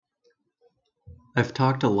I've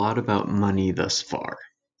talked a lot about money thus far,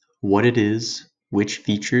 what it is, which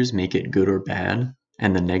features make it good or bad,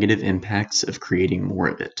 and the negative impacts of creating more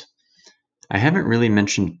of it. I haven't really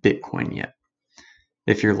mentioned Bitcoin yet.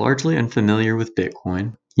 If you're largely unfamiliar with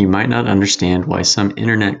Bitcoin, you might not understand why some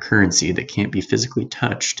internet currency that can't be physically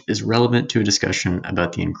touched is relevant to a discussion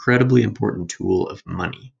about the incredibly important tool of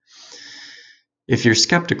money. If you're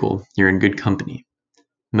skeptical, you're in good company.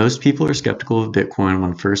 Most people are skeptical of Bitcoin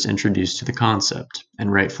when first introduced to the concept,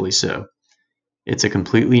 and rightfully so. It's a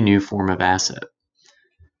completely new form of asset.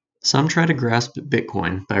 Some try to grasp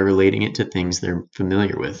Bitcoin by relating it to things they're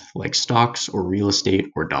familiar with, like stocks or real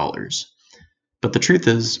estate or dollars. But the truth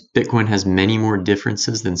is, Bitcoin has many more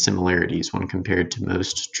differences than similarities when compared to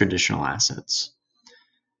most traditional assets.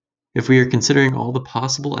 If we are considering all the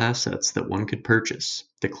possible assets that one could purchase,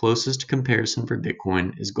 the closest comparison for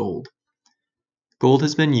Bitcoin is gold. Gold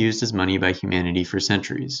has been used as money by humanity for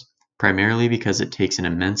centuries, primarily because it takes an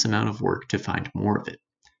immense amount of work to find more of it.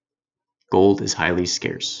 Gold is highly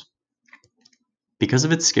scarce. Because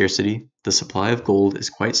of its scarcity, the supply of gold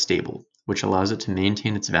is quite stable, which allows it to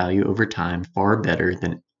maintain its value over time far better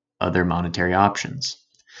than other monetary options.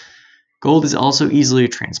 Gold is also easily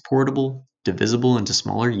transportable, divisible into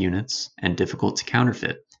smaller units, and difficult to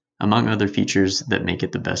counterfeit, among other features that make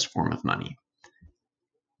it the best form of money.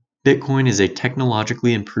 Bitcoin is a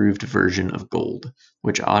technologically improved version of gold,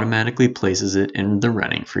 which automatically places it in the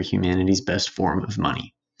running for humanity's best form of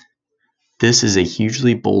money. This is a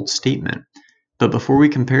hugely bold statement, but before we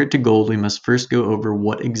compare it to gold, we must first go over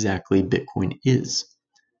what exactly Bitcoin is.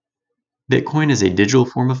 Bitcoin is a digital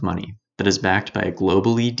form of money that is backed by a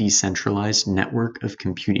globally decentralized network of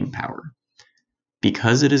computing power.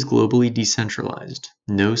 Because it is globally decentralized,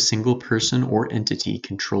 no single person or entity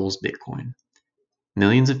controls Bitcoin.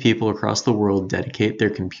 Millions of people across the world dedicate their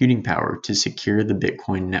computing power to secure the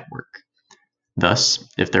Bitcoin network. Thus,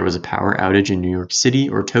 if there was a power outage in New York City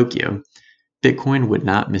or Tokyo, Bitcoin would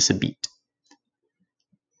not miss a beat.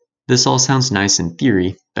 This all sounds nice in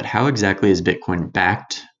theory, but how exactly is Bitcoin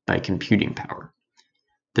backed by computing power?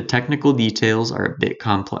 The technical details are a bit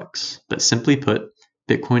complex, but simply put,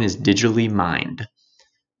 Bitcoin is digitally mined.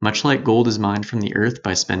 Much like gold is mined from the earth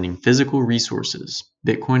by spending physical resources,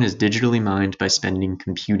 Bitcoin is digitally mined by spending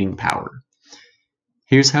computing power.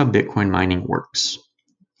 Here's how Bitcoin mining works.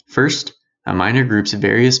 First, a miner groups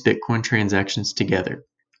various Bitcoin transactions together,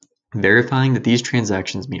 verifying that these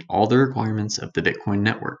transactions meet all the requirements of the Bitcoin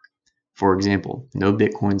network. For example, no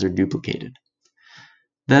Bitcoins are duplicated.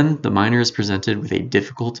 Then, the miner is presented with a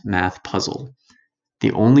difficult math puzzle.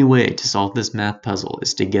 The only way to solve this math puzzle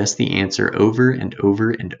is to guess the answer over and over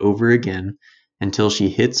and over again until she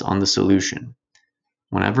hits on the solution.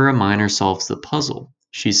 Whenever a miner solves the puzzle,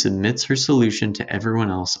 she submits her solution to everyone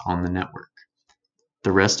else on the network.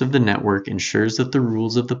 The rest of the network ensures that the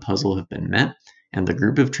rules of the puzzle have been met and the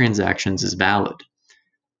group of transactions is valid.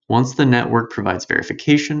 Once the network provides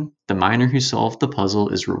verification, the miner who solved the puzzle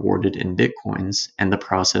is rewarded in Bitcoins and the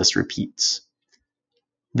process repeats.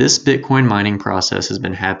 This Bitcoin mining process has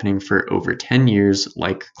been happening for over 10 years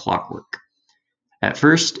like clockwork. At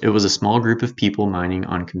first, it was a small group of people mining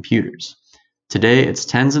on computers. Today, it's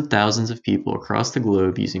tens of thousands of people across the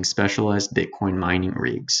globe using specialized Bitcoin mining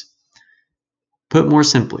rigs. Put more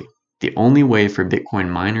simply, the only way for Bitcoin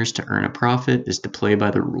miners to earn a profit is to play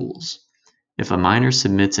by the rules. If a miner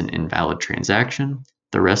submits an invalid transaction,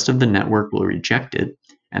 the rest of the network will reject it,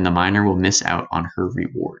 and the miner will miss out on her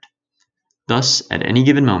reward. Thus, at any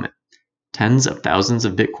given moment, tens of thousands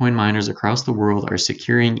of Bitcoin miners across the world are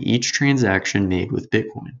securing each transaction made with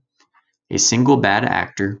Bitcoin. A single bad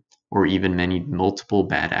actor, or even many multiple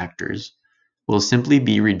bad actors, will simply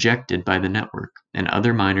be rejected by the network, and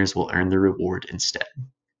other miners will earn the reward instead.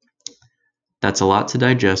 That's a lot to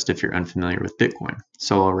digest if you're unfamiliar with Bitcoin,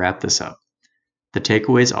 so I'll wrap this up. The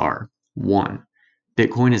takeaways are: 1.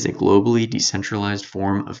 Bitcoin is a globally decentralized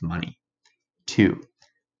form of money. 2.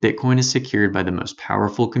 Bitcoin is secured by the most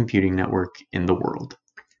powerful computing network in the world.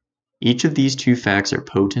 Each of these two facts are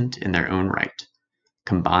potent in their own right.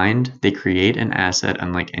 Combined, they create an asset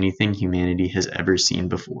unlike anything humanity has ever seen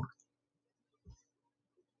before.